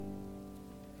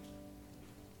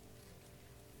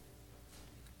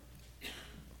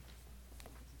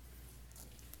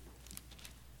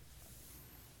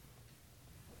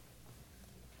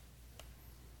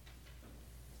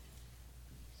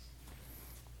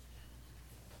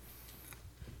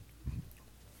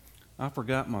I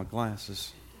forgot my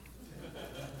glasses.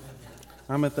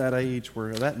 I'm at that age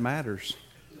where that matters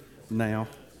now.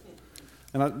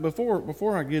 And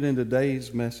before I get into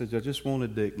today's message, I just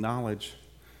wanted to acknowledge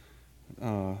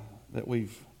that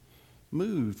we've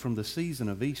moved from the season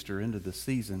of Easter into the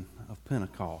season of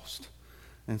Pentecost.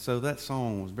 And so that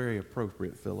song was very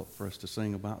appropriate, Philip, for us to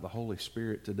sing about the Holy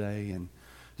Spirit today. And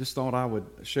just thought I would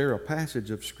share a passage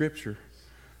of Scripture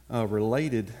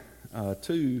related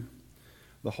to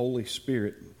the Holy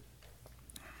Spirit.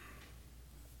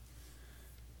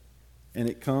 And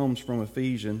it comes from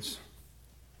Ephesians,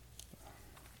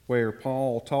 where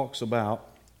Paul talks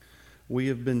about we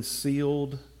have been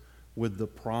sealed with the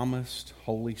promised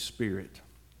Holy Spirit.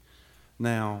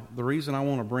 Now, the reason I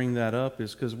want to bring that up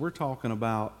is because we're talking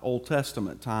about Old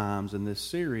Testament times in this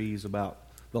series about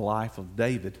the life of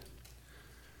David.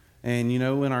 And you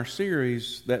know, in our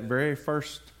series, that very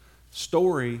first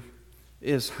story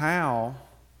is how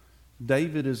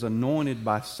David is anointed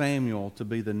by Samuel to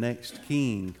be the next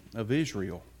king of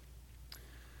Israel.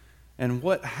 And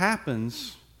what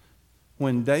happens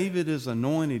when David is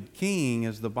anointed king,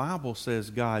 as the Bible says,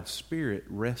 God's Spirit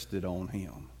rested on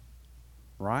him,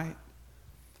 right?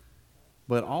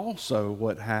 But also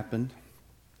what happened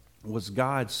was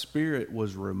God's Spirit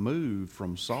was removed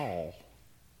from Saul,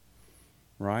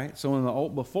 right? So in the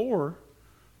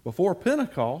before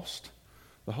Pentecost,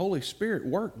 the Holy Spirit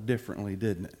worked differently,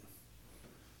 didn't it?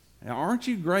 Now, aren't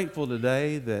you grateful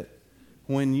today that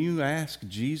when you ask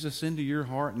Jesus into your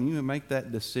heart and you make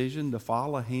that decision to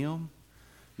follow Him,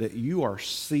 that you are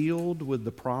sealed with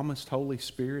the promised Holy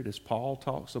Spirit, as Paul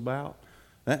talks about?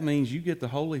 That means you get the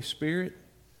Holy Spirit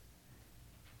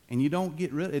and you don't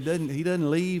get rid of it. He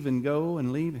doesn't leave and go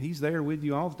and leave. He's there with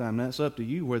you all the time. That's up to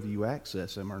you whether you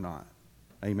access Him or not.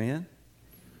 Amen?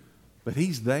 But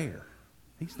He's there.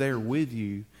 He's there with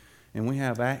you, and we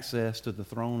have access to the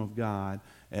throne of God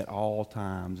at all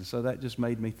times. And so that just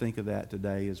made me think of that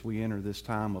today as we enter this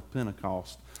time of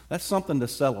Pentecost. That's something to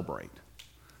celebrate,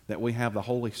 that we have the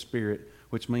Holy Spirit,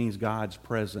 which means God's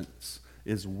presence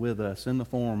is with us in the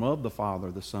form of the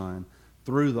Father, the Son,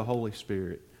 through the Holy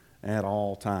Spirit at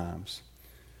all times.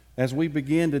 As we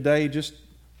begin today, just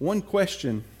one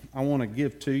question I want to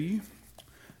give to you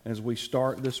as we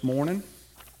start this morning.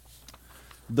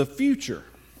 The future.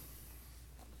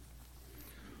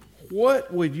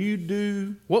 What would you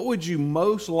do? What would you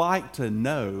most like to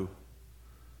know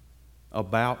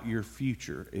about your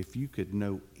future if you could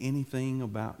know anything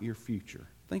about your future?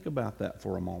 Think about that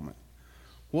for a moment.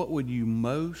 What would you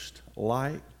most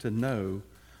like to know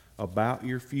about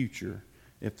your future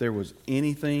if there was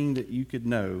anything that you could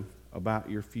know about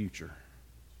your future?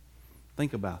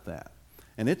 Think about that.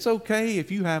 And it's okay if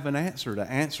you have an answer to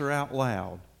answer out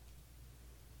loud.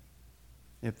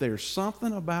 If there's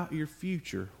something about your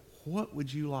future, what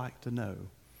would you like to know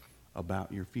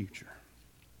about your future?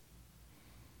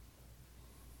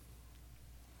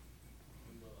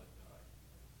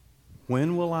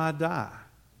 When will I die?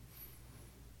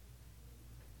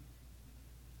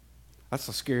 That's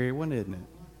a scary one, isn't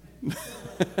it?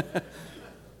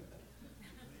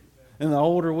 And the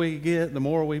older we get, the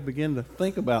more we begin to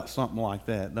think about something like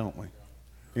that, don't we?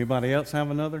 Anybody else have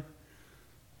another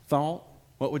thought?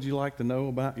 What would you like to know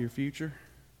about your future?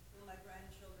 Will my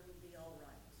grandchildren be all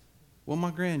right? Will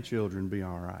my grandchildren be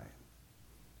all right?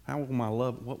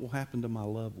 What will happen to my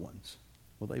loved ones?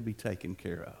 Will they be taken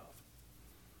care of?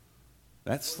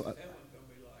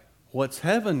 What's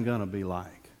heaven going to be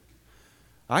like?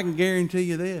 I can guarantee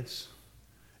you this.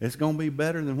 It's going to be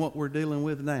better than what we're dealing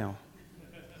with now.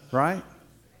 Right?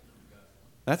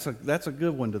 That's a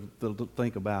good one to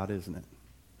think about, isn't it?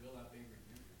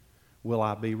 Will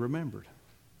I be remembered?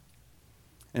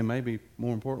 And maybe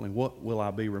more importantly, what will I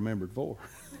be remembered for?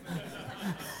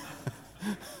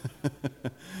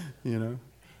 You know,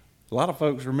 a lot of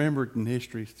folks remembered in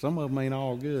history. Some of them ain't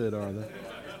all good, are they?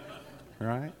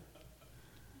 Right?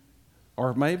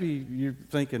 Or maybe you're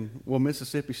thinking, will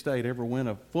Mississippi State ever win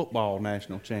a football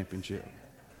national championship?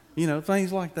 You know,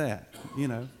 things like that. You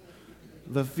know,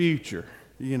 the future.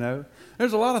 You know,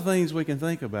 there's a lot of things we can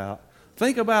think about.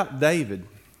 Think about David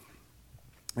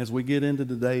as we get into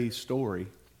today's story.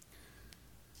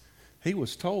 He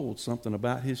was told something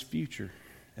about his future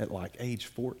at like age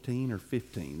 14 or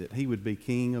 15, that he would be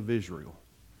king of Israel.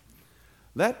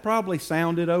 That probably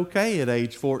sounded okay at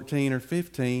age 14 or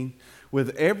 15.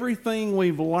 With everything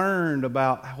we've learned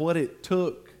about what it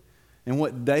took and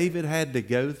what David had to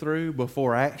go through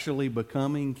before actually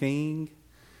becoming king,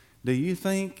 do you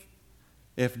think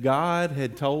if God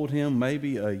had told him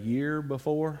maybe a year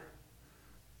before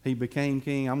he became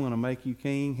king, I'm going to make you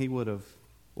king, he would have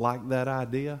liked that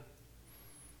idea?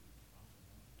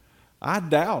 I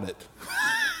doubt it.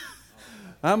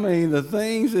 I mean, the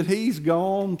things that he's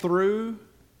gone through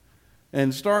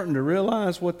and starting to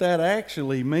realize what that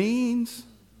actually means.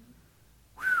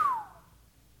 Whew,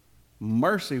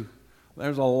 mercy.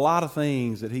 There's a lot of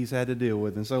things that he's had to deal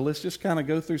with. And so let's just kind of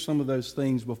go through some of those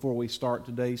things before we start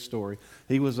today's story.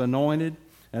 He was anointed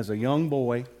as a young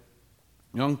boy,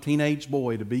 young teenage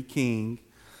boy, to be king.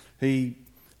 He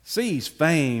sees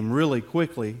fame really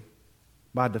quickly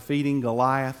by defeating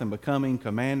Goliath and becoming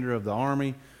commander of the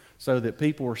army, so that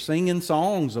people were singing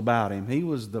songs about him. He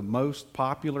was the most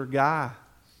popular guy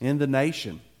in the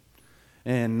nation.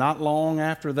 And not long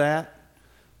after that,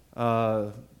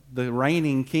 the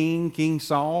reigning king, King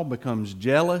Saul, becomes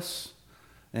jealous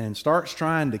and starts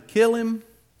trying to kill him.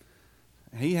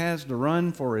 He has to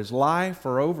run for his life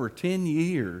for over 10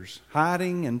 years,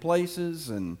 hiding in places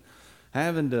and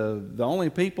the only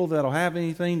people that'll have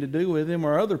anything to do with him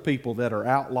are other people that are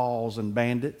outlaws and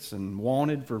bandits and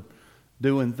wanted for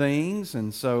doing things.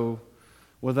 And so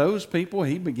with those people,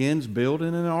 he begins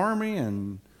building an army,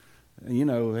 and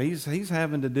he's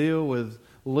having to deal with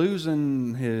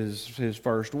losing his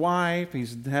first wife.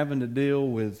 He's having to deal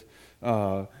with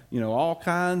all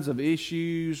kinds of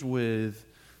issues with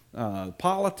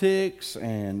politics,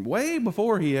 and way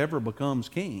before he ever becomes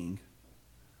king,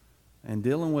 and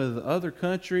dealing with other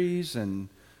countries and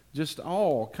just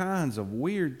all kinds of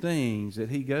weird things that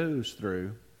he goes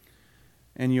through.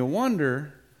 And you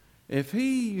wonder, if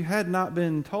he had not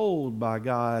been told by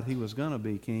God he was going to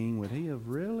be king, would he have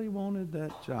really wanted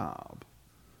that job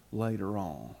later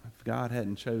on? If God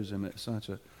hadn't chosen him at such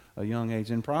a young age.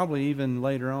 And probably even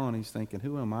later on he's thinking,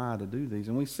 who am I to do these?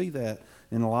 And we see that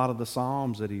in a lot of the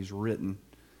Psalms that he's written.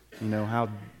 How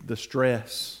the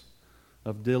stress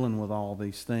of dealing with all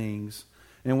these things.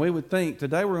 And we would think,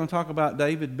 today we're going to talk about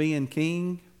David being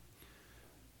king.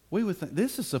 We would think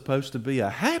this is supposed to be a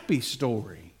happy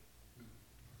story.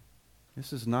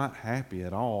 This is not happy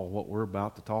at all, what we're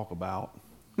about to talk about.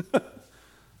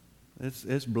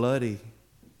 It's bloody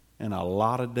and a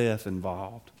lot of death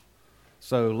involved.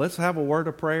 So let's have a word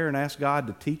of prayer and ask God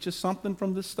to teach us something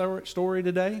from this story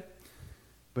today.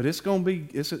 But it's going to be,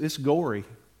 it's gory.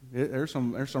 There's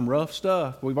some rough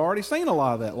stuff. We've already seen a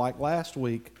lot of that, like last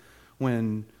week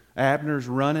when Abner's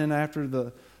running after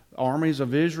the armies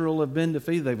of Israel have been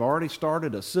defeated. They've already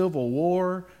started a civil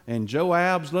war, and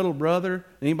Joab's little brother,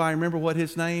 anybody remember what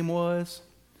his name was?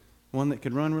 One that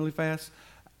could run really fast?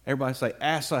 Everybody say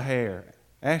Asahel.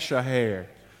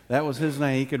 That was his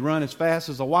name. He could run as fast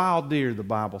as a wild deer, the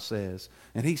Bible says.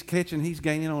 And he's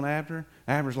gaining on Abner.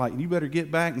 Abner's like, you better get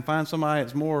back and find somebody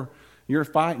that's more your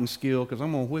fighting skill, because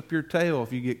I'm going to whip your tail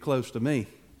if you get close to me.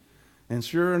 And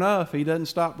sure enough, he doesn't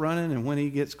stop running, and when he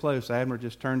gets close, Abner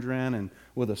just turns around and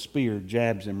with a spear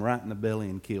jabs him right in the belly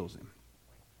and kills him.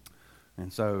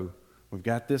 And so we've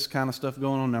got this kind of stuff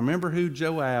going on. Now remember who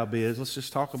Joab is. Let's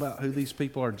just talk about who these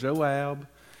people are. Joab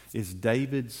is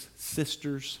David's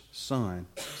sister's son.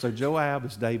 So Joab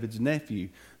is David's nephew.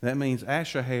 That means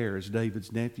Asahel is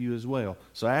David's nephew as well.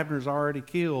 So Abner's already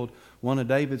killed one of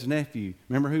David's nephew.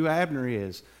 Remember who Abner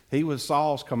is. He was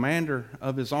Saul's commander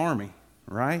of his army,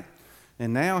 right?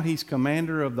 And now he's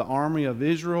commander of the army of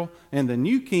Israel. And the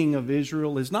new king of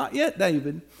Israel is not yet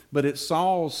David, but it's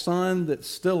Saul's son that's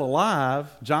still alive.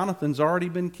 Jonathan's already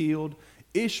been killed.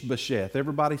 Ishbosheth.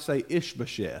 Everybody say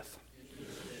Ishbosheth.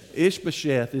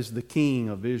 Ishbosheth is the king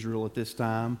of Israel at this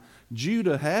time.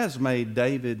 Judah has made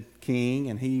David king,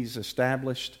 and he's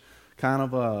established kind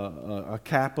of a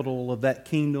capital of that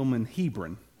kingdom in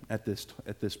Hebron at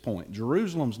this point.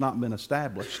 Jerusalem's not been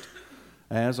established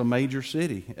as a major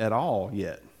city at all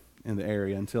yet in the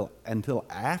area until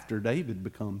after David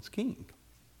becomes king.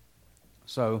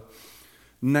 So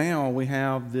now we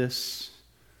have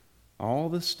all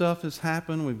this stuff has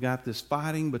happened. We've got this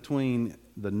fighting between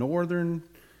the northern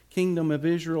kingdom of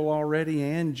Israel already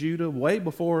and Judah, way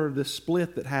before this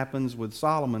split that happens with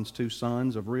Solomon's two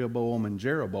sons of Rehoboam and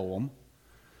Jeroboam.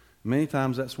 Many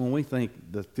times that's when we think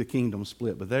the kingdom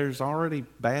split, but there's already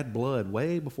bad blood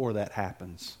way before that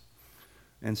happens.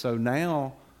 And so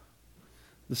now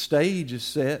the stage is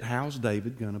set. How's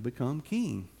David going to become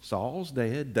king? Saul's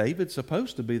dead. David's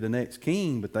supposed to be the next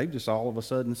king, but they've just all of a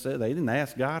sudden said, they didn't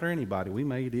ask God or anybody. We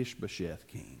made Ishbosheth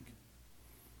king.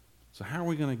 So how are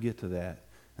we going to get to that?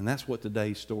 And that's what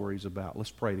today's story is about. Let's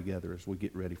pray together as we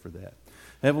get ready for that.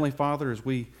 Heavenly Father, as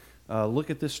we look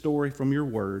at this story from your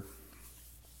word,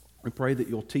 we pray that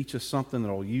you'll teach us something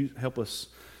that will help us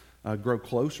grow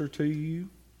closer to you,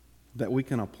 that we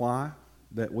can apply,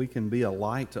 that we can be a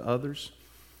light to others,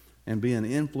 and be an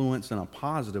influence in a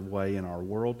positive way in our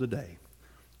world today.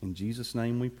 In Jesus'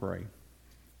 name we pray.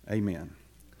 Amen.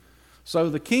 So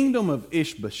the kingdom of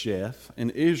Ishbosheth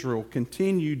in Israel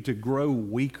continued to grow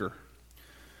weaker.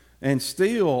 And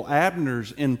still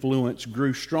Abner's influence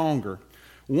grew stronger.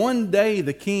 One day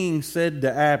the king said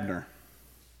to Abner,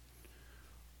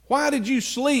 "Why did you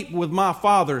sleep with my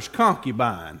father's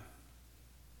concubine?"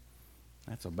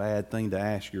 That's a bad thing to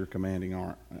ask your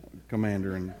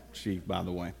commander-in-chief, by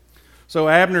the way. So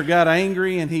Abner got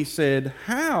angry and he said,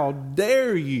 "How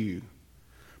dare you?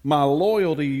 My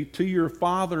loyalty to your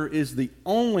father is the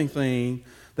only thing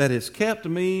that has kept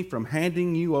me from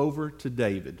handing you over to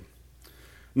David.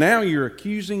 Now you're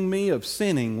accusing me of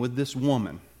sinning with this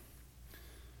woman.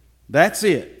 That's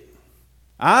it.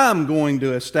 I'm going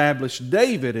to establish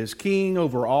David as king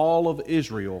over all of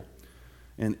Israel."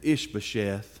 And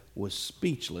Ishbosheth was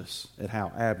speechless at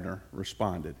how Abner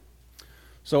responded.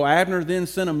 So Abner then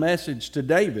sent a message to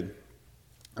David.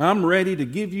 "I'm ready to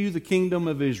give you the kingdom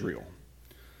of Israel.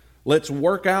 Let's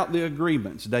work out the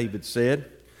agreements," David said.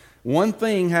 "One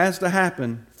thing has to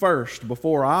happen first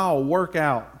before I'll work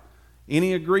out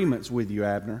any agreements with you,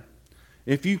 Abner.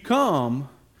 If you come,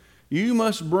 you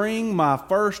must bring my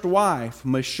first wife,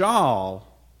 Michal,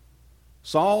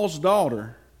 Saul's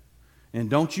daughter, and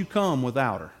don't you come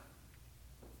without her."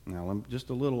 Now, just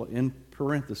a little in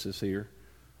parenthesis here.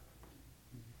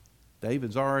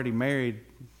 David's already married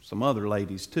some other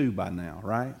ladies too by now,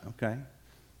 right? Okay.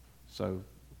 So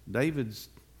David's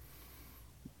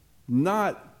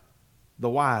not the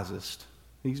wisest.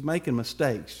 He's making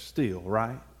mistakes still,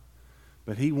 right?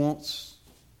 But he wants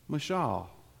Michal.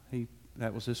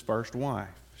 That was his first wife.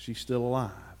 She's still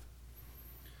alive.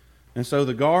 And so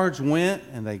the guards went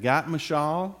and they got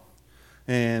Michal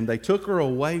and they took her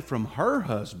away from her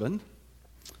husband.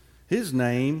 His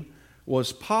name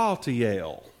was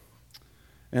Paltiel.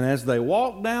 And as they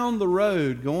walked down the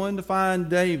road going to find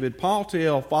David,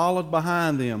 Paltiel followed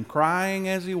behind them, crying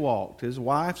as he walked. His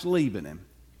wife's leaving him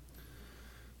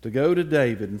to go to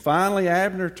David. And finally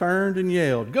Abner turned and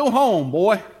yelled, "Go home,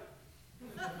 boy."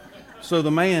 So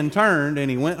the man turned and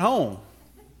he went home.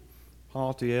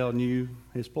 Paltiel knew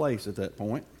his place at that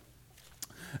point.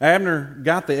 Abner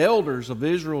got the elders of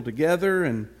Israel together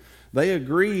and they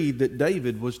agreed that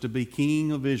David was to be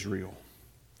king of Israel.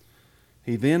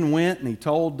 He then went and he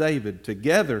told David,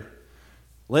 "Together,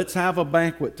 let's have a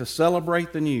banquet to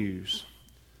celebrate the news."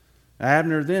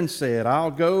 Abner then said,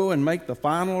 "I'll go and make the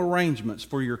final arrangements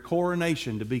for your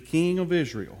coronation to be king of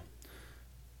Israel.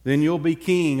 Then you'll be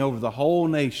king over the whole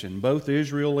nation, both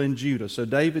Israel and Judah." So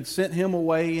David sent him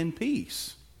away in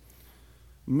peace.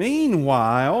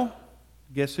 Meanwhile,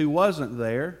 guess who wasn't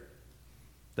there?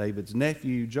 David's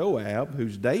nephew Joab,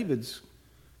 who's David's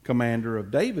commander of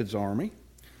David's army.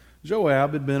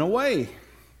 Joab had been away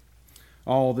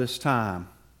all this time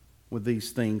with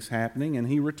these things happening, and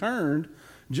he returned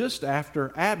just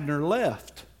after Abner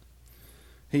left.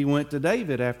 He went to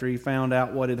David after he found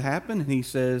out what had happened, and he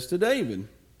says to David,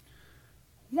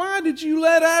 "Why did you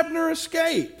let Abner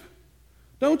escape?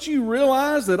 Don't you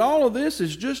realize that all of this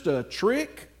is just a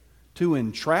trick to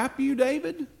entrap you,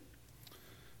 David?"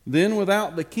 Then,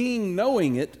 without the king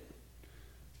knowing it,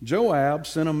 Joab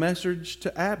sent a message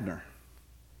to Abner.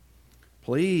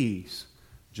 Please,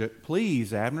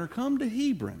 Abner, come to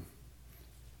Hebron."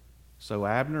 So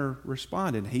Abner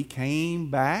responded. He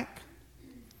came back,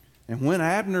 and when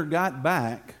Abner got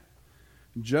back,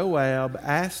 Joab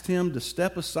asked him to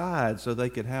step aside so they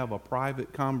could have a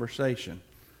private conversation.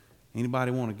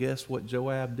 Anybody want to guess what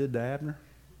Joab did to Abner?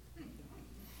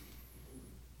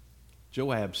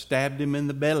 Joab stabbed him in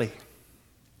the belly.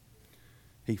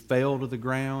 He fell to the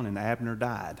ground and Abner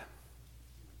died.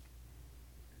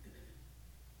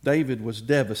 David was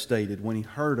devastated when he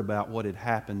heard about what had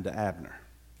happened to Abner.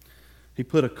 He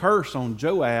put a curse on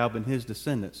Joab and his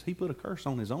descendants. He put a curse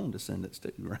on his own descendants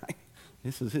too, right?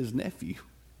 This is his nephew.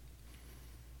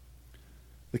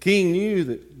 The king knew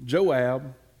that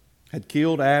Joab had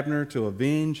killed Abner to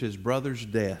avenge his brother's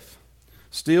death.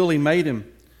 Still, he made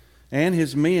him and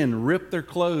his men rip their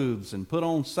clothes and put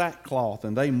on sackcloth,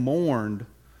 and they mourned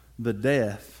the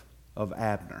death of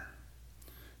Abner.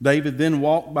 David then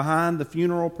walked behind the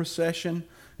funeral procession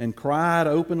and cried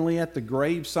openly at the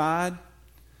graveside.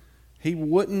 He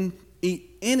wouldn't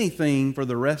eat anything for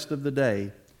the rest of the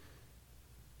day.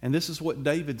 And this is what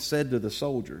David said to the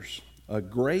soldiers: "A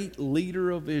great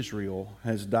leader of Israel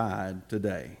has died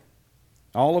today."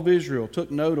 All of Israel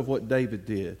took note of what David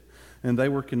did, and they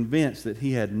were convinced that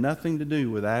he had nothing to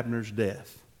do with Abner's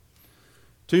death.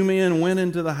 2 men went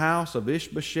into the house of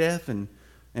Ishbosheth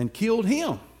and killed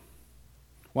him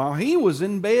while he was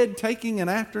in bed taking an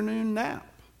afternoon nap.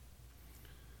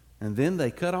 And then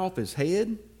they cut off his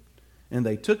head, and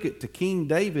they took it to King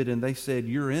David, and they said,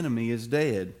 "Your enemy is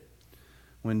dead."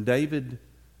 When David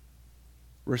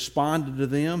responded to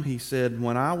them, he said,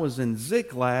 when I was in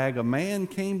Ziklag, a man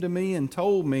came to me and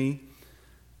told me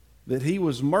that he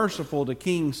was merciful to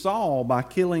King Saul by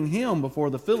killing him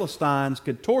before the Philistines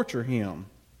could torture him.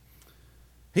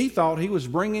 He thought he was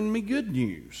bringing me good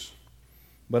news,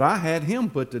 but I had him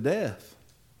put to death.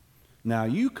 Now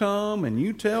you come and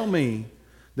you tell me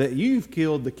that you've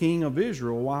killed the king of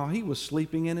Israel while he was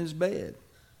sleeping in his bed.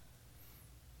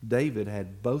 David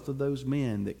had both of those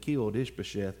men that killed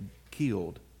Ishbosheth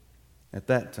killed at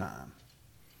that time.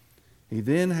 He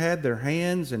then had their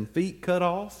hands and feet cut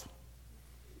off,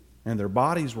 and their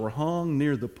bodies were hung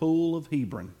near the pool of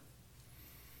Hebron.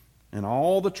 And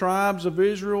all the tribes of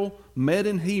Israel met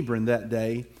in Hebron that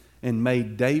day and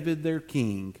made David their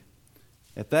king.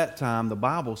 At that time, the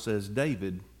Bible says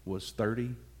David was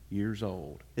 30 years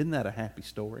old. Isn't that a happy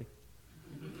story?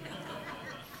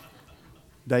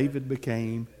 David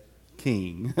became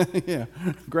king. Yeah,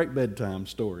 great bedtime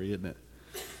story, isn't it?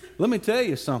 Let me tell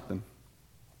you something.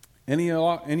 Any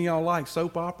of y'all like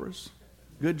soap operas?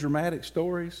 Good dramatic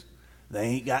stories? They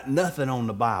ain't got nothing on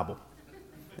the Bible.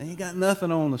 They ain't got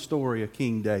nothing on the story of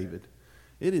King David.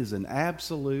 It is an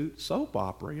absolute soap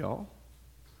opera, y'all.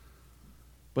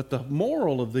 But the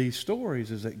moral of these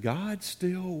stories is that God's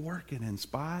still working in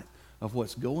spite of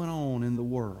what's going on in the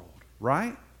world,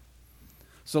 right?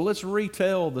 So let's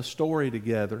retell the story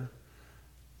together.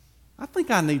 I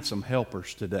think I need some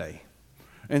helpers today.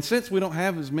 And since we don't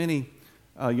have as many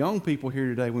young people here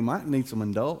today, we might need some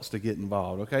adults to get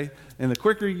involved, okay? And the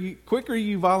quicker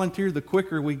you volunteer, the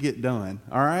quicker we get done,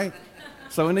 all right?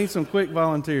 So we need some quick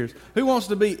volunteers. Who wants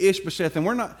to be Ishbosheth? And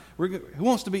who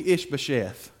wants to be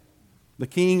Ishbosheth, the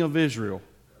king of Israel?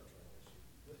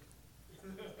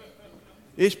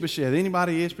 Ishbosheth.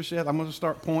 Anybody Ishbosheth? I'm going to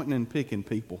start pointing and picking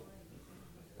people.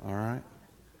 All right.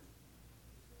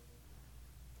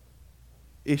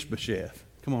 Ishbosheth.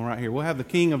 Come on right here. We'll have the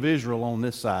king of Israel on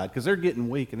this side because they're getting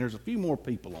weak and there's a few more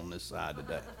people on this side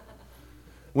today.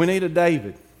 We need a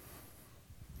David.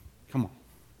 Come on.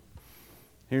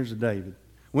 Here's a David.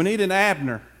 We need an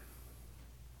Abner.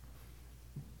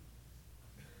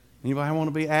 Anybody want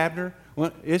to be Abner?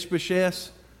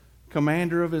 Ishbosheth's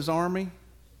commander of his army?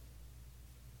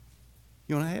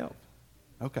 You want to help?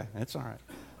 Okay, that's all right.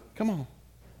 Come on.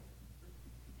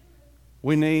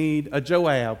 We need a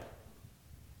Joab.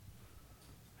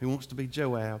 Who wants to be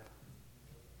Joab?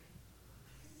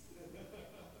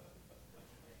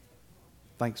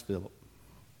 Thanks, Philip.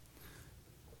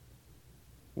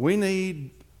 We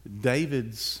need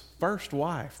David's first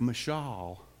wife,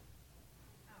 Michal.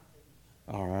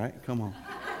 All right, come on.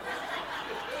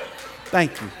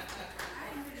 Thank you.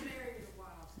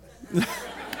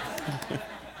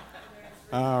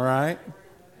 All right.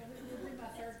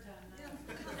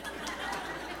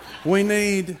 We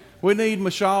need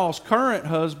Michal's current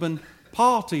husband,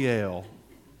 Paltiel.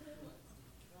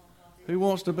 Who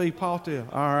wants to be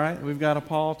Paltiel? All right, we've got a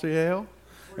Paltiel.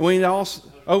 And we need also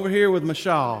over here with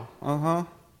Michal.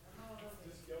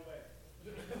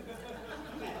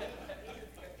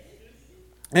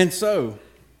 And so,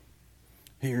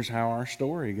 here's how our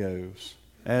story goes.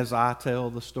 As I tell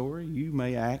the story, you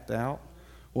may act out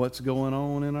what's going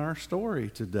on in our story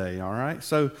today, all right?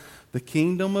 So, the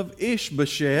kingdom of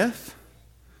Ishbosheth,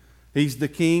 he's the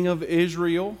king of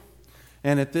Israel.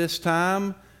 And at this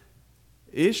time,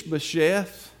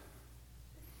 Ishbosheth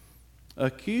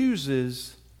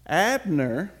accuses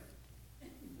Abner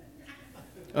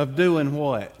of doing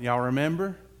what? Y'all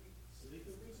remember?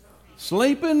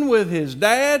 Sleeping with his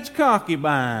dad's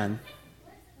concubine.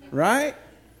 Right?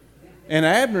 And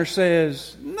Abner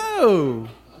says, no.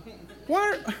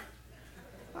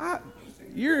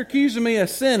 You're accusing me of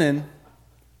sinning,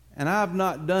 and I've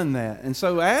not done that. And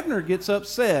so Abner gets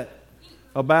upset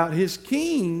about his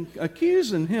king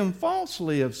accusing him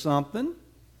falsely of something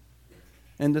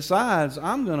and decides,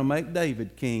 I'm going to make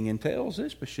David king, and tells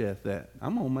Ishbosheth that.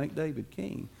 I'm going to make David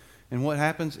king. And what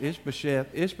happens?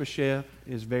 Ishbosheth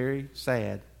is very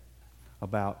sad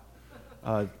about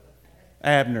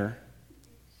Abner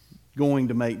going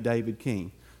to make David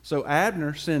king. So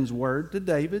Abner sends word to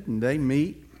David, and they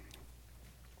meet.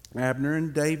 Abner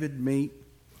and David meet,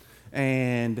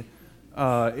 and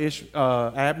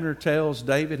Abner tells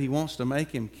David he wants to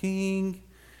make him king.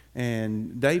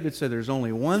 And David said, there's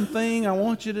only one thing I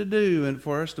want you to do, and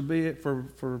for us to be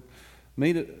for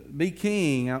me to be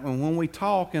king. And when we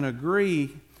talk and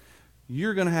agree,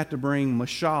 you're going to have to bring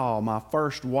Michal, my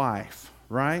first wife,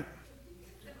 right?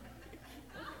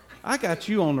 I got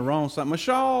you on the wrong side.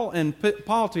 Michal and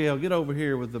Paltiel, get over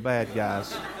here with the bad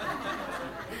guys.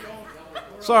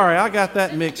 Sorry, I got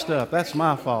that mixed up. That's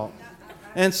my fault.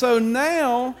 And so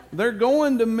now they're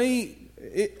going to meet.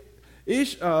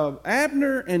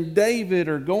 Abner and David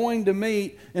are going to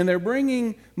meet, and they're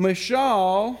bringing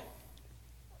Michal.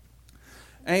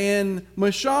 And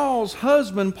Michal's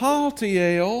husband,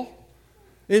 Paltiel,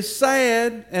 is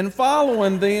sad and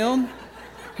following them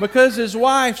because his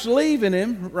wife's leaving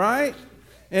him, right?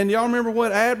 And y'all remember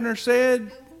what Abner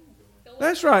said?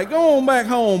 That's right. Go on back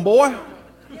home, boy.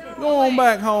 Go on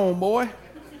back home, boy.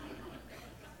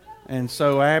 And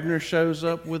so Abner shows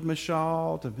up with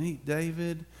Michal to meet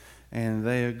David, and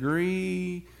they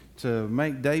agree to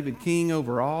make David king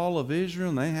over all of Israel,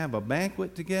 and they have a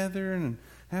banquet together and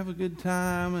have a good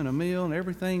time and a meal, and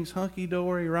everything's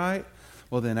hunky-dory, right?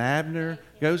 Well, then Abner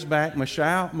goes back.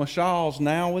 Michal's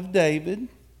now with David.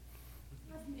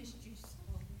 I've missed you so.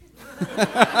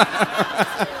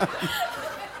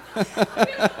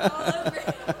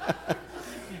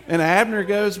 And Abner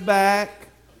goes back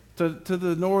to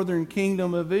the northern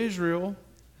kingdom of Israel.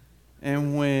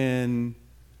 And when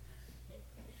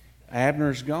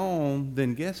Abner's gone,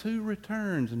 then guess who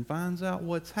returns and finds out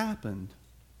what's happened?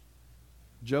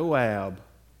 Joab.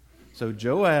 So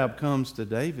Joab comes to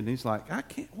David and he's like,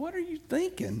 what are you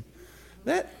thinking?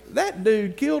 That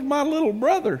dude killed my little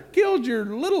brother, killed your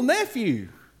little nephew.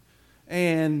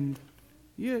 And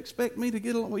you expect me to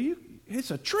get along? Well,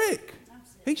 it's a trick.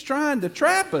 He's trying to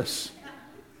trap us.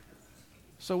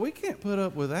 So we can't put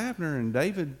up with Abner. And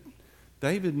David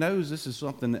knows this is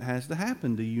something that has to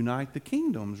happen to unite the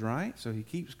kingdoms, right? So he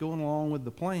keeps going along with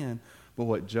the plan. But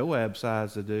what Joab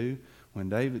decides to do, when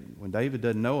David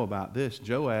doesn't know about this,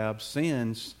 Joab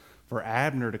sends for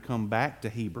Abner to come back to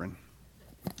Hebron.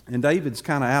 And David's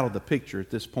kind of out of the picture at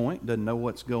this point, doesn't know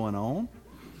what's going on.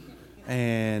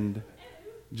 And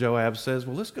Joab says,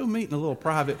 well, let's go meet in a little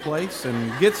private place,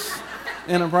 and gets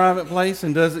in a private place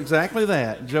and does exactly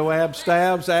that. Joab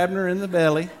stabs Abner in the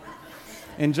belly,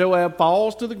 and Joab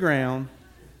falls to the ground.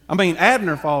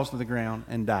 Abner falls to the ground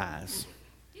and dies.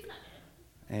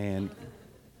 And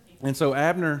so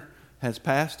Abner has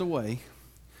passed away,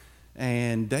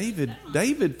 and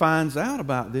David finds out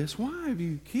about this. Why have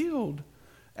you killed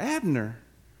Abner?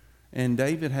 And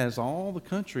David has all the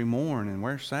country mourn and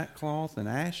wear sackcloth and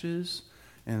ashes,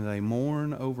 and they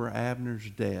mourn over Abner's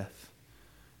death.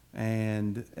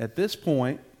 And at this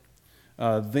point,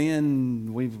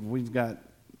 then we've got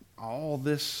all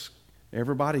this,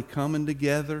 everybody coming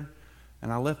together.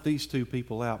 And I left these two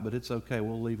people out, but it's okay,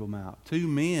 we'll leave them out. Two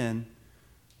men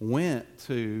went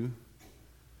to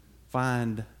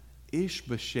find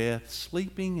Ishbosheth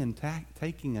sleeping and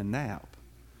taking a nap.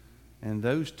 And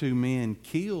those two men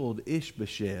killed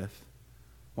Ishbosheth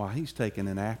while he's taking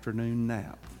an afternoon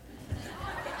nap.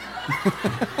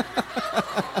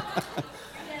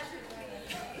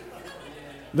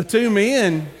 The two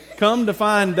men come to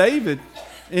find David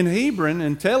in Hebron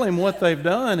and tell him what they've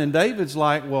done. And David's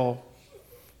like, well,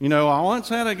 I once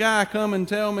had a guy come and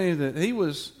tell me that he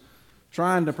was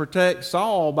trying to protect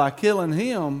Saul by killing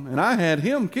him, and I had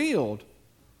him killed.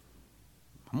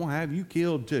 I'm going to have you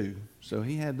killed too. So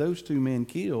he had those two men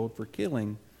killed for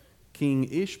killing King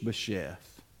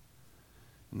Ishbosheth.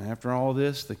 And after all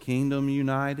this, the kingdom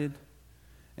united,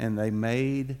 and they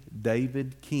made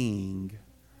David king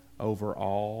over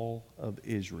all of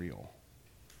Israel.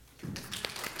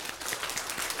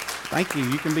 Thank you.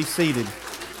 You can be seated.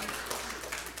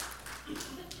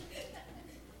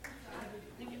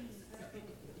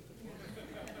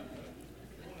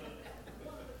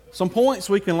 Some points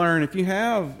we can learn. If you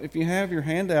have your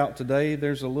handout today,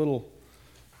 there's a little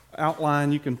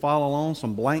outline you can follow along,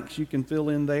 some blanks you can fill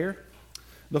in there.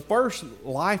 The first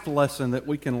life lesson that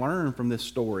we can learn from this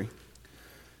story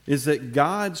is that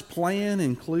God's plan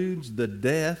includes the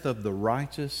death of the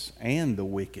righteous and the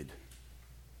wicked.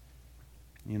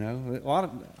 I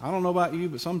don't know about you,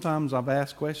 but sometimes I've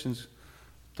asked questions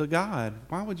to God.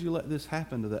 Why would you let this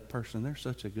happen to that person? They're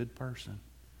such a good person.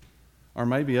 Or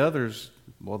maybe others,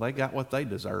 well, they got what they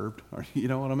deserved. Or, you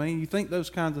know what I mean? You think those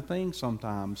kinds of things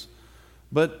sometimes.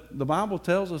 But the Bible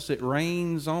tells us it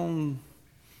rains on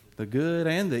the good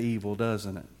and the evil,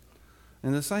 doesn't it?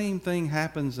 And the same thing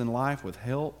happens in life with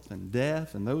health and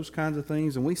death and those kinds of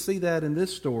things. And we see that in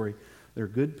this story. There are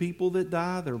good people that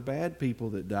die. There are bad people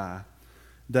that die.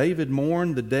 David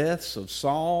mourned the deaths of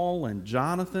Saul and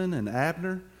Jonathan and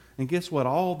Abner. And guess what?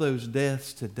 All those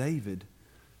deaths to David,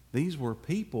 these were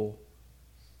people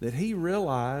that he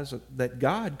realized that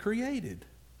God created.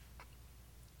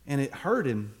 And it hurt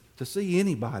him to see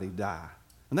anybody die.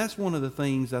 And that's one of the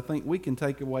things I think we can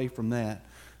take away from that.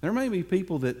 There may be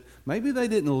people that maybe they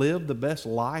didn't live the best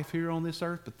life here on this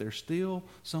earth, but they're still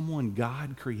someone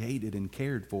God created and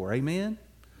cared for. Amen?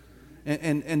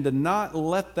 And to not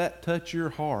let that touch your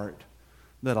heart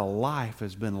that a life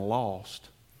has been lost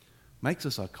makes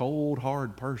us a cold,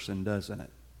 hard person, doesn't it?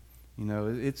 You know,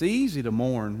 it's easy to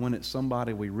mourn when it's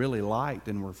somebody we really liked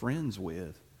and we're friends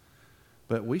with.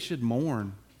 But we should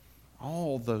mourn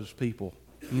all those people.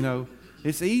 You know,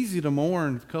 it's easy to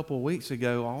mourn a couple of weeks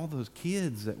ago all those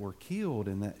kids that were killed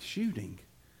in that shooting.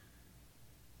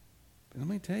 But let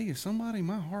me tell you, somebody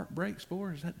my heart breaks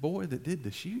for is that boy that did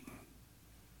the shooting.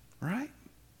 Right?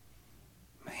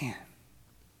 Man.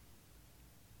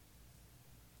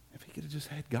 If he could have just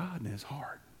had God in his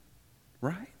heart.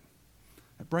 Right?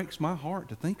 It breaks my heart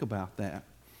to think about that.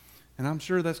 And I'm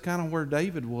sure that's kind of where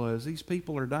David was. These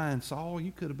people are dying. Saul,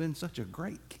 you could have been such a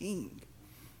great king.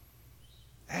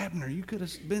 Abner, you could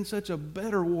have been such a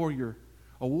better warrior,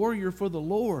 a warrior for the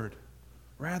Lord,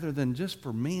 rather than just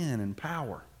for men and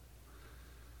power.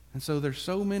 And so there's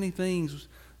so many things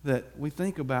that we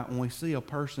think about when we see a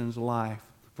person's life,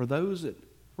 for those that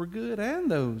were good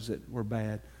and those that were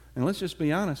bad. And let's just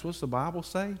be honest, what's the Bible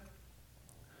say?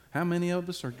 How many of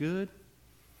us are good?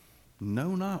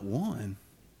 No, not one.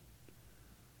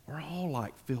 We're all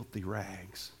like filthy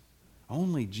rags.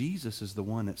 Only Jesus is the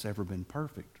one that's ever been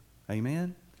perfect.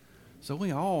 Amen? So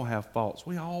we all have faults.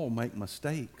 We all make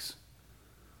mistakes.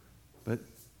 But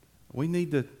we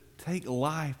need to take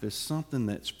life as something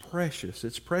that's precious.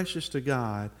 It's precious to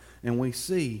God. And we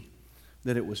see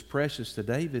that it was precious to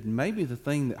David. And maybe the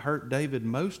thing that hurt David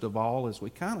most of all is we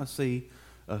kind of see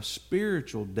a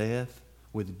spiritual death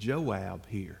with Joab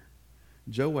here.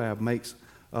 Joab makes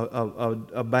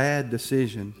a bad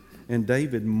decision, and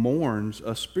David mourns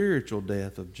a spiritual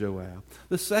death of Joab.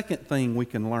 The second thing we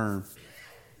can learn,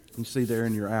 you see there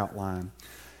in your outline,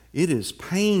 it is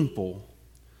painful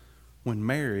when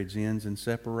marriage ends in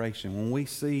separation. When we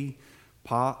see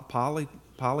Paltiel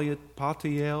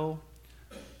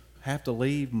have to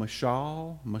leave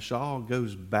Michal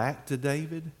goes back to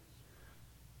David.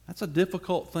 That's a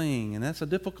difficult thing, and that's a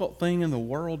difficult thing in the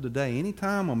world today.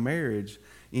 Anytime a marriage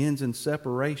ends in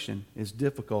separation is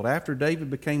difficult. After David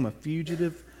became a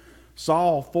fugitive,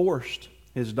 Saul forced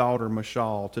his daughter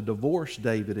Michal to divorce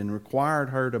David and required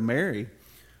her to marry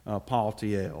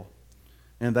Paltiel.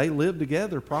 And they lived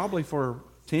together probably for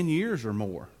 10 years or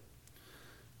more.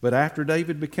 But after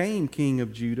David became king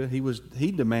of Judah,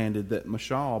 he demanded that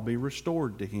Michal be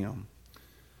restored to him.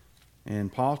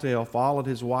 And Paltiel followed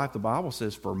his wife, the Bible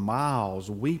says, for miles,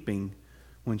 weeping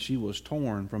when she was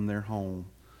torn from their home.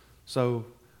 So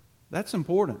that's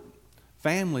important.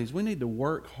 Families, we need to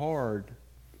work hard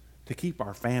to keep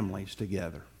our families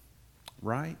together.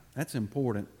 Right? That's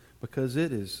important because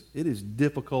it is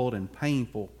difficult and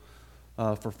painful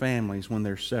for families when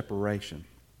there's separation.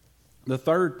 The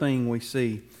third thing we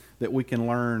see that we can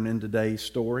learn in today's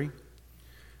story,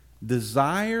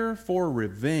 desire for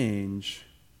revenge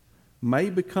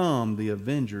may become the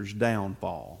avenger's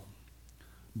downfall.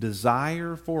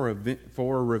 Desire for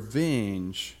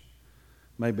revenge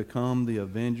may become the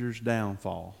avenger's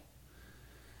downfall.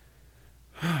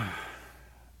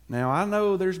 Now, I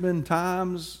know there's been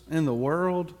times in the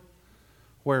world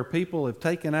where people have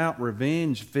taken out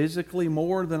revenge physically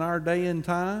more than our day and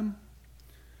time.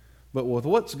 But with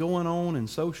what's going on in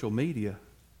social media,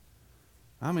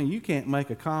 I mean, you can't make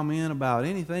a comment about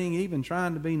anything, even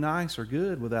trying to be nice or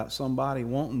good, without somebody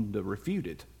wanting to refute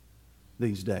it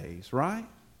these days, right?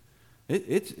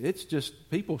 It's just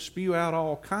people spew out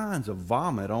all kinds of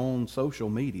vomit on social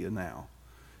media now.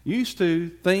 Used to,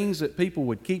 things that people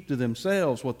would keep to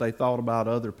themselves, what they thought about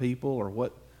other people or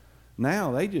what.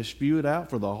 Now they just spew it out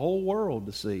for the whole world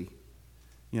to see.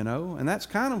 You know, and that's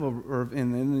kind of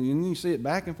and you see it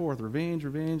back and forth,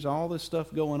 revenge, all this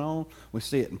stuff going on. We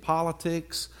see it in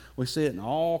politics. We see it in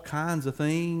all kinds of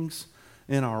things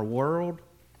in our world.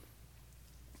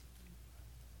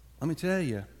 Let me tell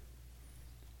you,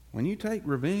 when you take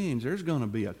revenge, there's going to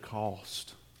be a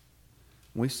cost.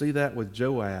 We see that with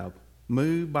Joab.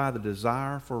 Moved by the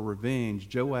desire for revenge,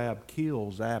 Joab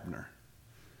kills Abner.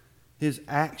 His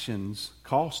actions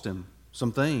cost him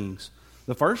some things.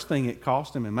 The first thing it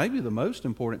cost him, and maybe the most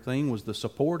important thing, was the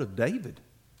support of David,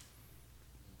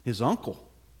 his uncle.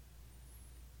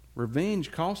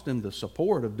 Revenge cost him the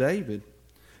support of David.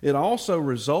 It also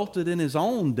resulted in his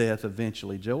own death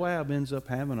eventually. Joab ends up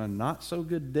having a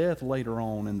not-so-good death later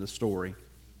on in the story.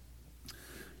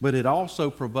 But it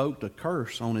also provoked a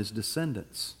curse on his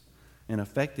descendants and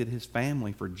affected his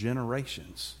family for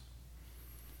generations.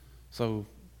 So,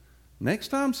 next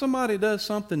time somebody does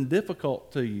something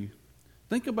difficult to you,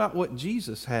 think about what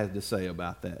Jesus had to say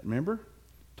about that. Remember?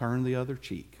 Turn the other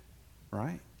cheek,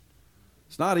 right?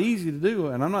 It's not easy to do,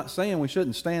 and I'm not saying we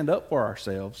shouldn't stand up for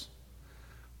ourselves.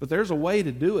 But there's a way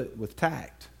to do it with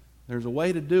tact. There's a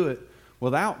way to do it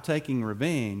without taking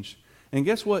revenge. And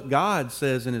guess what God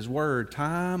says in His Word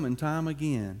time and time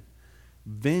again?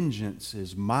 Vengeance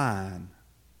is mine,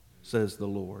 says the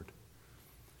Lord.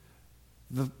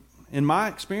 In my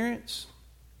experience,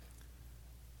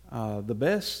 the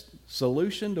best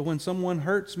solution to when someone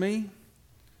hurts me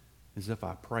is if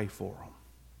I pray for them.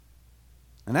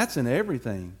 And that's in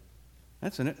everything.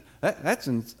 That's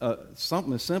in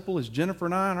something as simple as Jennifer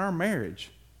and I in our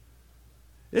marriage.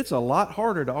 It's a lot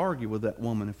harder to argue with that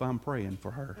woman if I'm praying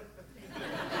for her.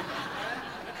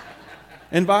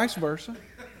 And vice versa.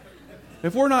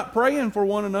 If we're not praying for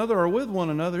one another or with one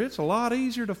another, it's a lot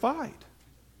easier to fight,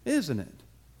 isn't it?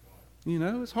 You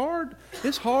know, it's hard.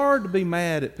 It's hard to be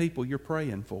mad at people you're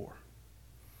praying for.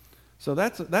 So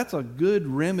that's a good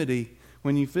remedy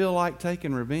when you feel like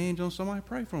taking revenge on somebody.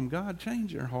 Pray for them. God,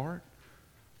 change their heart.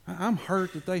 I'm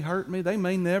hurt that they hurt me. They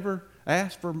may never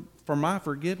ask for my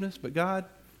forgiveness, but God,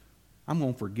 I'm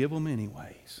going to forgive them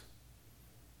anyways.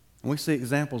 And we see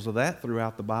examples of that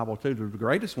throughout the Bible too. The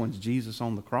greatest one's Jesus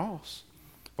on the cross.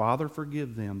 Father,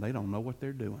 forgive them. They don't know what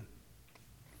they're doing.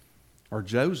 Or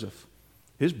Joseph.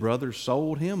 His brothers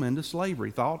sold him into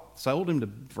slavery, sold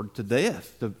him to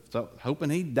death, hoping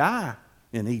he'd die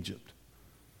in Egypt.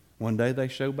 One day they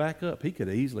show back up. He could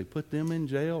easily put them in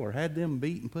jail or had them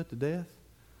beat and put to death.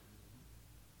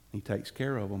 He takes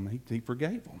care of them. He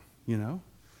forgave them, you know.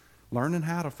 Learning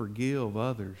how to forgive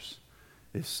others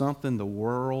is something the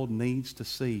world needs to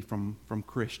see from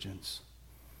Christians.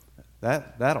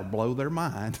 That'll blow their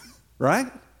mind,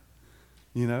 right?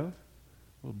 You know,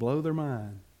 it'll blow their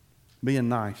mind. Being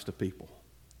nice to people.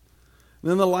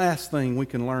 Then the last thing we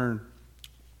can learn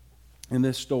in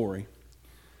this story,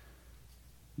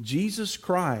 Jesus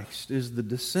Christ is the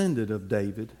descendant of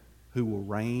David who will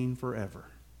reign forever.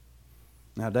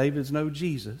 Now, David's no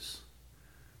Jesus,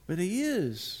 but he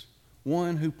is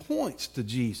one who points to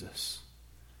Jesus.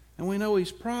 And we know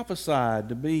he's prophesied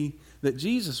to be, that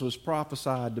Jesus was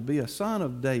prophesied to be a son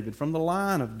of David, from the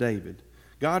line of David.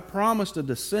 God promised a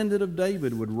descendant of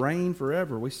David would reign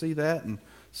forever. We see that in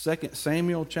 2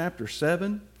 Samuel chapter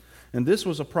 7. And this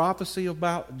was a prophecy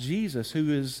about Jesus,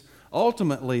 who is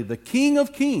ultimately the King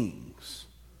of Kings.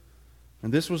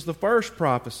 And this was the first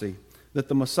prophecy, that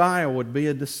the Messiah would be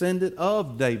a descendant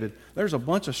of David. There's a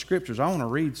bunch of scriptures. I want to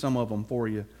read some of them for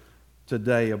you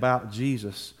today about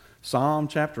Jesus. Psalm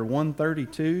chapter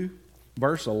 132,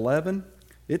 verse 11.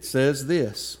 It says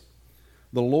this: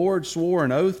 "The Lord swore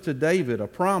an oath to David, a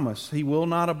promise He will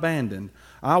not abandon.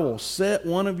 I will set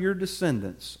one of your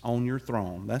descendants on your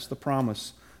throne." That's the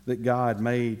promise that God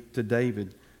made to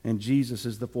David, and Jesus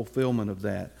is the fulfillment of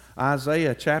that.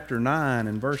 Isaiah chapter 9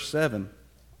 and verse 7.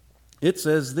 It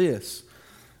says this: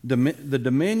 "The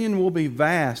dominion will be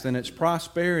vast and its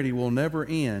prosperity will never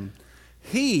end.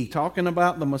 He," talking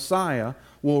about the Messiah,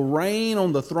 "will reign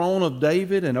on the throne of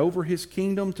David and over his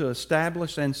kingdom to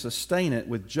establish and sustain it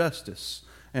with justice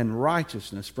and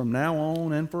righteousness from now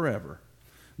on and forever.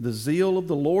 The zeal of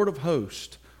the Lord of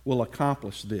hosts will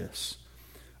accomplish this."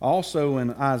 Also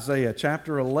in Isaiah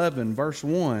chapter 11, verse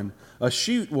 1, "A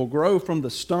shoot will grow from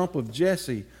the stump of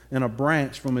Jesse, and a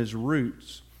branch from his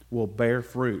roots will bear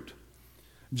fruit."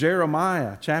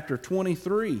 Jeremiah chapter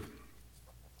 23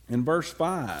 and verse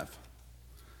 5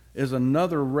 is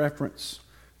another reference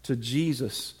to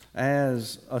Jesus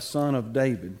as a son of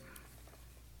David.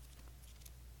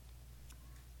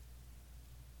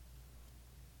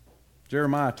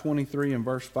 Jeremiah 23 and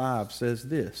verse 5 says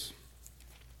this: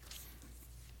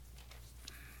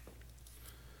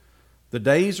 "The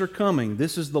days are coming,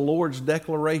 this is the Lord's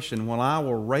declaration, when I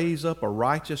will raise up a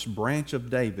righteous branch of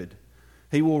David.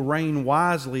 He will reign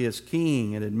wisely as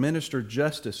king and administer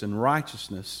justice and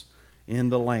righteousness in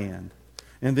the land."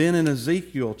 And then in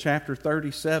Ezekiel chapter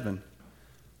 37,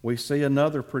 we see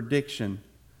another prediction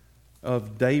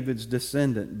of David's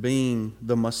descendant being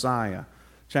the Messiah.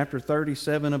 Chapter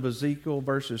 37 of Ezekiel,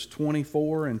 verses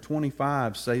 24 and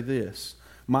 25 say this: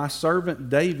 "My servant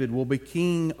David will be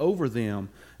king over them,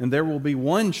 and there will be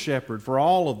one shepherd for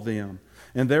all of them.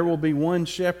 And there will be one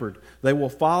shepherd. They will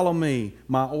follow me,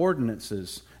 my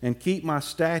ordinances, and keep my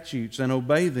statutes and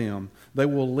obey them. They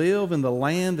will live in the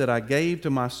land that I gave to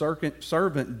my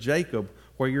servant Jacob,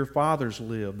 where your fathers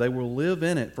lived. They will live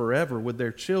in it forever with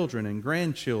their children and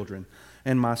grandchildren.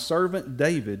 And my servant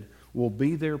David will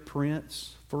be their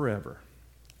prince forever."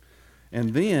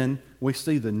 And then we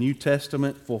see the New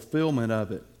Testament fulfillment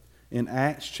of it in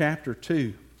Acts chapter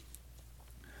 2.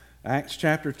 Acts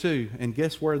chapter 2. And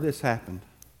guess where this happened?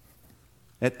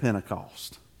 At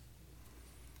Pentecost.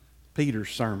 Peter's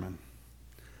sermon.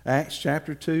 Acts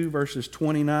chapter 2, verses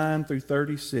 29 through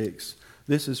 36.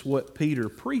 this is what Peter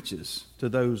preaches to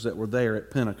those that were there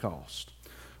at Pentecost.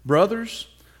 Brothers,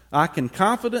 I can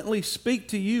confidently speak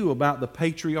to you about the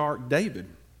patriarch David.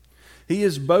 He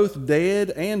is both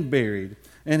dead and buried,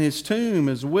 and his tomb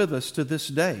is with us to this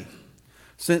day.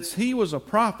 Since he was a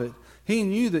prophet, he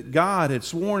knew that God had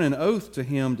sworn an oath to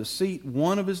him to seat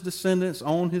one of his descendants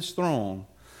on his throne.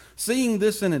 Seeing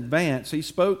this in advance, he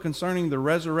spoke concerning the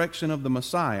resurrection of the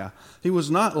Messiah. He was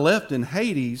not left in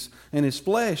Hades, and his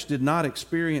flesh did not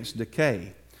experience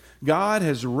decay. God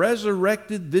has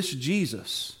resurrected this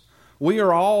Jesus. We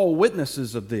are all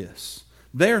witnesses of this.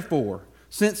 Therefore,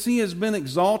 since he has been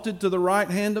exalted to the right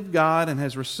hand of God and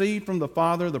has received from the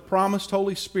Father the promised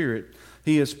Holy Spirit,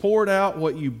 he has poured out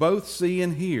what you both see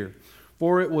and hear.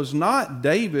 For it was not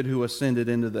David who ascended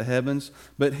into the heavens,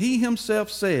 but he himself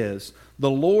says,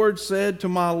 "The Lord said to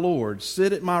my Lord,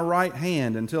 sit at my right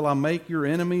hand until I make your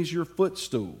enemies your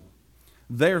footstool."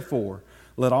 Therefore,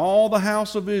 let all the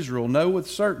house of Israel know with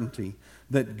certainty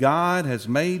that God has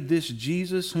made this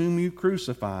Jesus whom you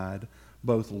crucified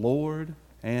both Lord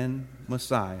and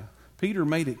Messiah. Peter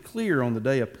made it clear on the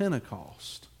day of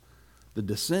Pentecost. The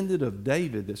descendant of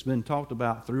David that's been talked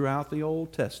about throughout the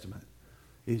Old Testament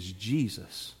is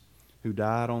Jesus, who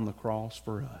died on the cross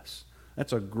for us.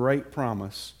 That's a great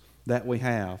promise that we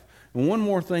have. And one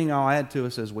more thing I'll add to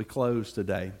us as we close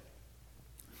today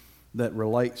that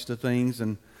relates to things,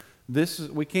 and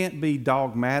we can't be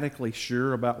dogmatically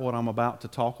sure about what I'm about to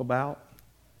talk about,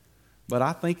 but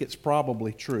I think it's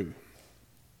probably true.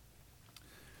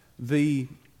 The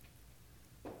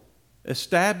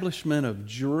establishment of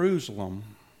Jerusalem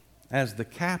as the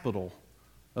capital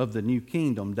of the new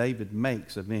kingdom David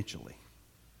makes eventually.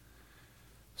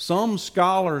 Some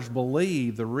scholars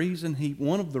believe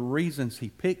one of the reasons he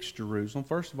picks Jerusalem,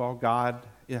 first of all, God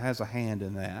has a hand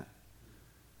in that,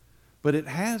 but it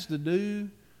has to do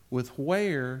with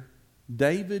where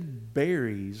David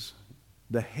buries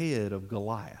the head of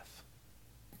Goliath.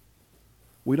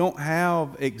 We don't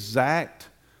have exact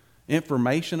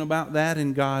information about that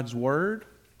in God's Word,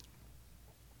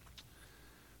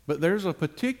 but there's a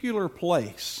particular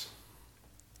place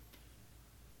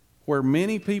where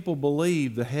many people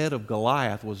believe the head of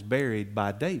Goliath was buried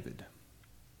by David.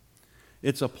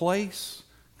 It's a place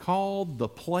called the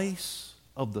place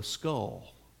of the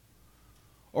skull.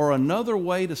 Or another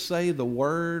way to say the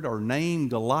word or name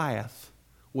Goliath,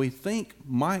 we think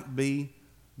might be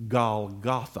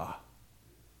Golgotha.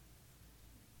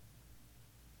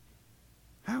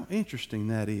 How interesting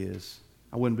that is.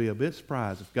 I wouldn't be a bit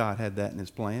surprised if God had that in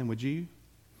his plan, would you?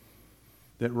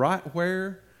 That right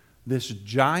where this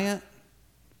giant,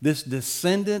 this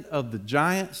descendant of the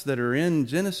giants that are in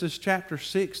Genesis chapter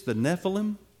 6, the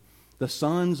Nephilim, the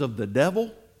sons of the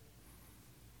devil,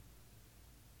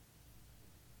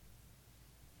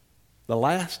 the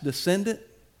last descendant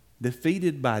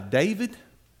defeated by David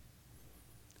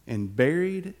and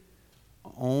buried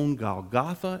on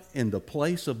Golgotha in the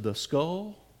place of the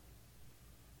skull.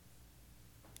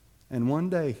 And one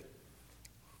day,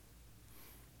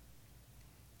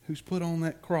 who's put on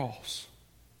that cross,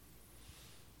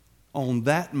 on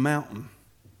that mountain,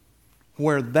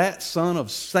 where that son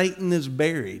of Satan is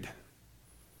buried,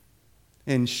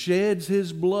 and sheds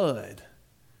his blood,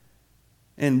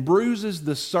 and bruises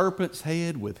the serpent's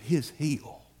head with his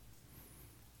heel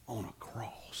on a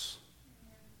cross.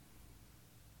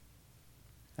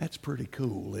 That's pretty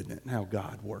cool, isn't it, how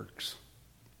God works?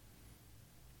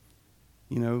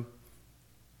 You know,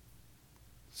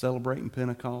 celebrating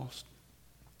Pentecost,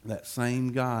 that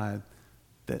same God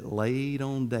that laid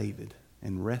on David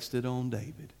and rested on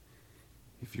David.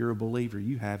 If you're a believer,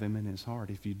 you have him in his heart.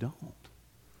 If you don't,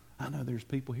 I know there's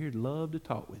people here that love to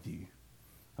talk with you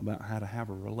about how to have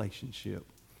a relationship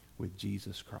with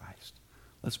Jesus Christ.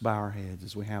 Let's bow our heads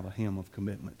as we have a hymn of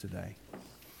commitment today.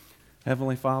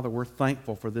 Heavenly Father, we're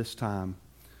thankful for this time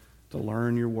to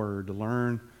learn your word, to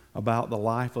learn about the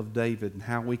life of David and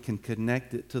how we can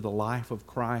connect it to the life of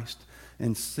Christ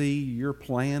and see your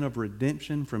plan of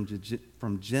redemption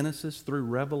from Genesis through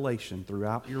Revelation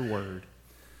throughout your word.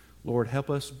 Lord, help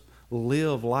us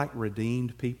live like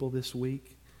redeemed people this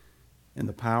week in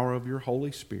the power of your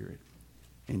Holy Spirit.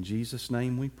 In Jesus'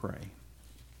 name we pray.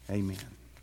 Amen.